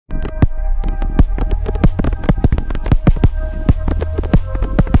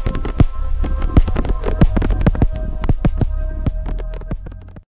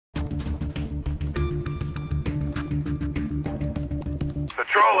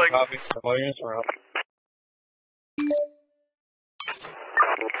Patrolling. Copy. All units are up.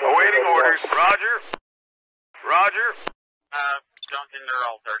 Awaiting orders. Roger. Roger. Duncan, they're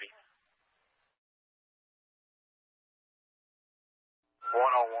all 30.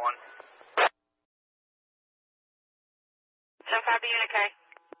 101. 10-5 unit K.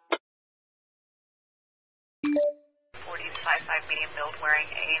 40-55 medium build wearing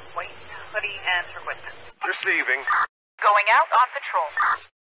a white hoodie and equipment. Receiving. Going out on patrol.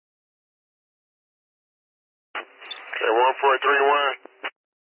 Okay, 1431.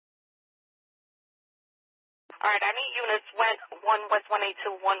 Alright, I need units went 1 West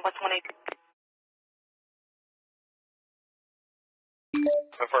 182, 1 West 182.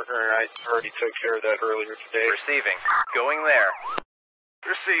 My partner and I already took care of that earlier today. Receiving. Going there.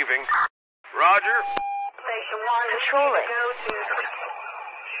 Receiving. Roger. Station 1, Patrolling. go to...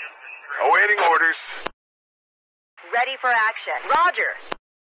 Awaiting orders. Ready for action. Roger.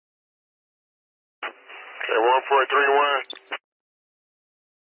 Okay, 1431.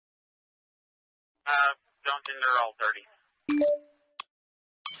 Duncan, they're all 30.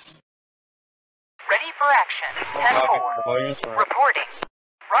 Ready for action. Copy. 10-4. All units are up. Reporting.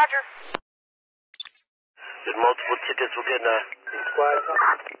 Roger. Did multiple tickets. We're getting a...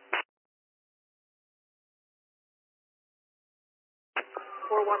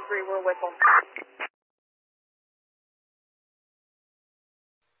 413, we're with them.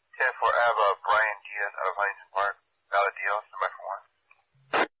 10-4, I have Brian Diaz out of Huntington Park. Valid deal, somebody for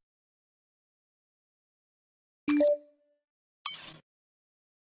 1.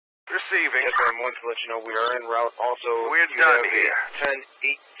 Receiving. Yes, ma'am. Want to let you know we are en route. Also, We're you done have here. a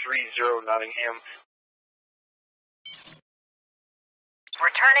 10830 Nottingham.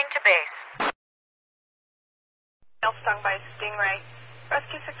 Returning to base. Male stung by a stingray.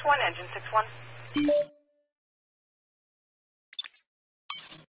 Rescue 61, engine 61.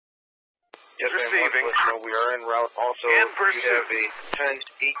 Yes, ma'am. Want to Receiving. let you know we are en route. Also, In you pursuit. have a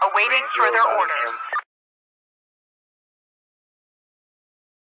 10830 Awaiting further Nottingham.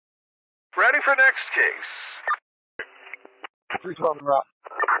 Ready for next case. 312 en route.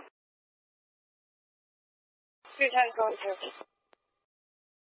 210 going to.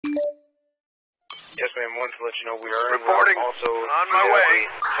 Yes, ma'am. Want to let you know we are en Reporting. route. Also, On you my have way.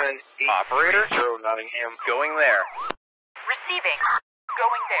 a Operator? 10830 Nottingham. Going there. Receiving.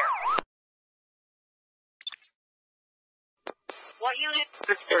 Going there. What unit?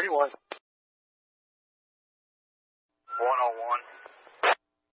 631. 101.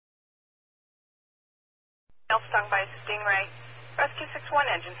 Male stung by a stingray. Rescue 61,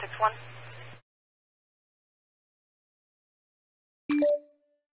 engine 61. 10-5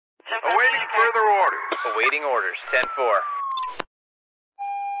 Awaiting unit K. further orders. Awaiting orders. 10-4. Station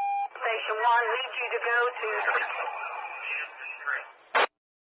 1, lead you to go to...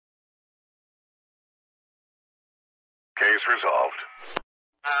 Case resolved.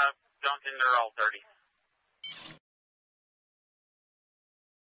 Duncan, they're all 30.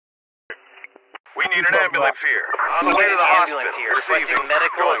 We need an ambulance here. On the way to the Ambulance hospital. here. Receiving. Requesting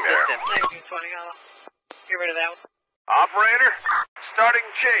medical Going there. assistance. 1920, get rid of that one. Operator, starting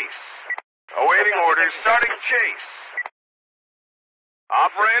chase. Awaiting orders, starting chase.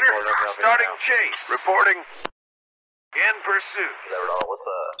 Operator, starting chase. Reporting. In pursuit. What's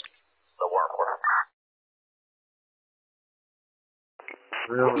the warrant for?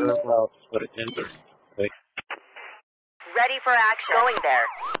 Real route. But it enter. Ready for action. Going there.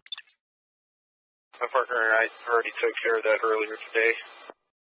 My partner and I already took care of that earlier today.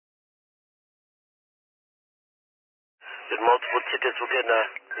 Did multiple tickets. We're getting a...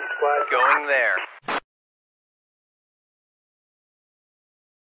 Going there.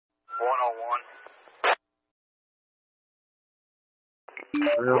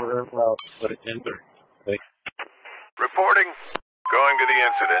 101. Real route. But it enter. Reporting. Going to the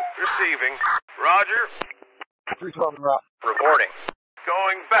incident. Receiving. Roger. 312 en route. Reporting.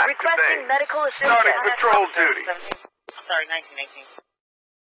 Going back to Requesting base. medical assistance. Starting patrol duty. Sorry, 1918.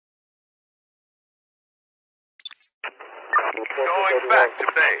 Going back to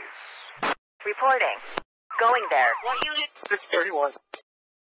base. Reporting. Going there. What unit? 631.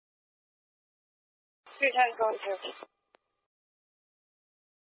 210 going to.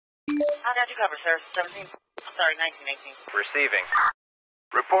 I got you covered, sir. 17. Sorry, 1918. Receiving.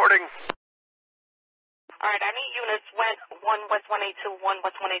 Reporting. Alright, I need units went 1 West 182, 1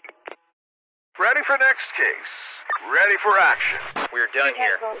 West 182. Ready for next case. Ready for action. We're done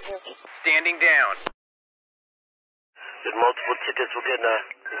here. Standing down. Did multiple tickets. We're getting a...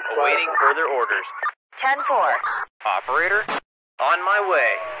 Awaiting further orders. 10-4. Operator, on my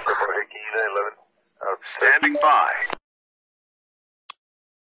way. Standing by.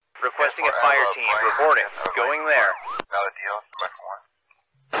 Requesting a fire team. Reporting. Going there. Valid deal, somebody for 1.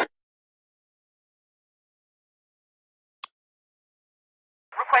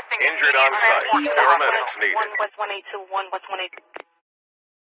 Requesting Injured on site. Paramedics needed. 1 West 182, 1 West 182.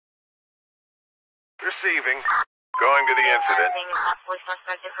 Receiving. Going to the incident.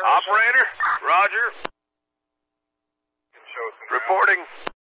 Operator, Roger. Reporting.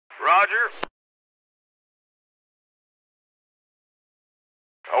 Roger.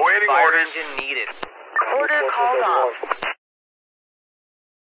 Awaiting Fire orders. engine needed. Order called off.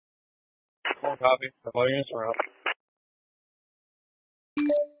 Full copy. The volumes are up.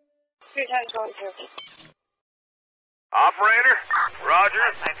 3 times going through. Operator, Roger.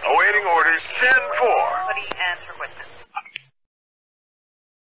 Awaiting orders. 10-4. Hoodie and requested.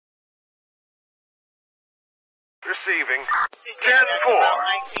 Receiving. 10-4.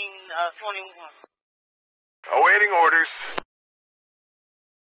 1921. Awaiting orders.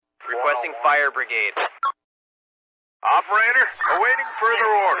 Requesting fire brigade. Operator, awaiting further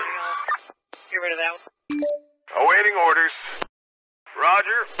orders. Get rid of that one. Awaiting orders.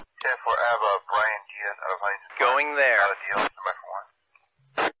 Roger. 10-4, I have Brian Diaz out of Huntington Park. Going there. Valid deal, somebody for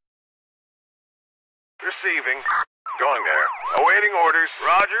 1. Receiving. Going there. Awaiting orders.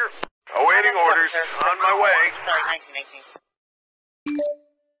 Roger. Awaiting orders. On my way. Sorry, 1918.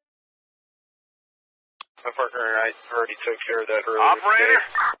 My partner and I already took care of that earlier. Operator.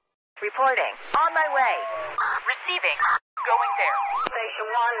 today. Reporting. On my way. Receiving. Going there. Station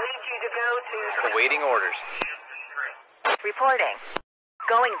 1 leads you to go to... Awaiting orders. Reporting.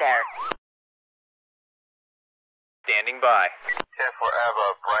 Going there. Standing by. 10-4, I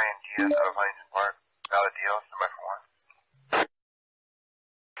have Brian Diaz out of Huntington Park. Valid deal, somebody for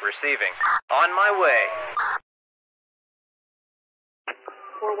 1. Receiving. On my way.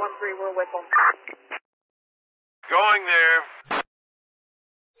 413, we're Whipple. Going there.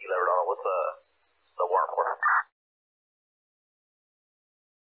 What's the warrant for?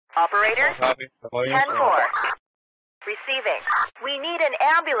 Operator, Full copy. The volumes 10-4. are up. Receiving. We need an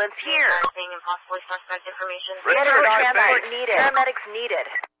ambulance here. Impossibly suspect information. Medical Return to transport base. needed. Paramedics needed.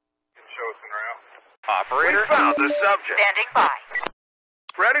 We Operator. found the subject. Standing by.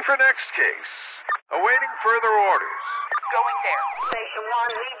 Ready for next case. Awaiting further orders. Going there. Station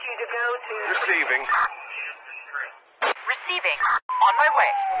 1 leads you to go to... Receiving. Receiving. On my way.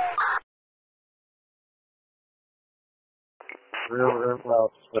 Real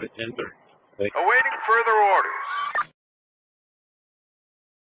routes, but it's injured. Awaiting further orders.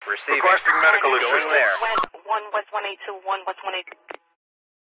 Receiving. Requesting medical Going assistance. there. 1 West 182, 1 West 182.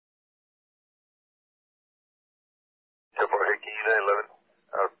 10-4, hey, can you 11?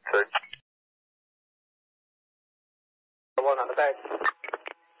 Outside. The one on the back. 10-4.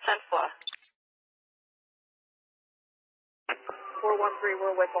 413,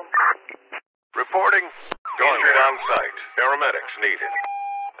 we're Whipple. Reporting. Injured on site. Paramedics needed.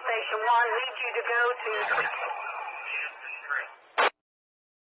 Station 1 leads you to go to...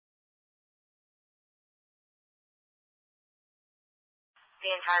 The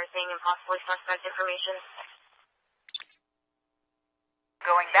entire thing impossibly suspect information.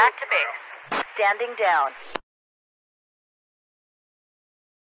 Going back to base. Standing down.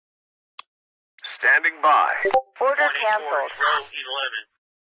 Standing by. Order canceled.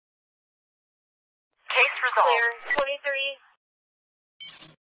 Case resolved. 23.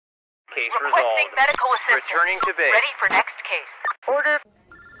 Case Requesting resolved. medical assistance. Returning to base. Ready for next case. Order...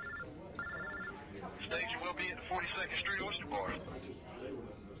 Station will be at the 42nd Street Oyster Bar.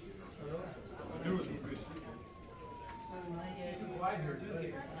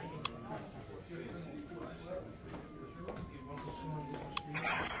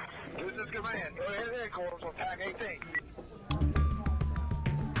 This is command. Go ahead and headquarters on TAC 18.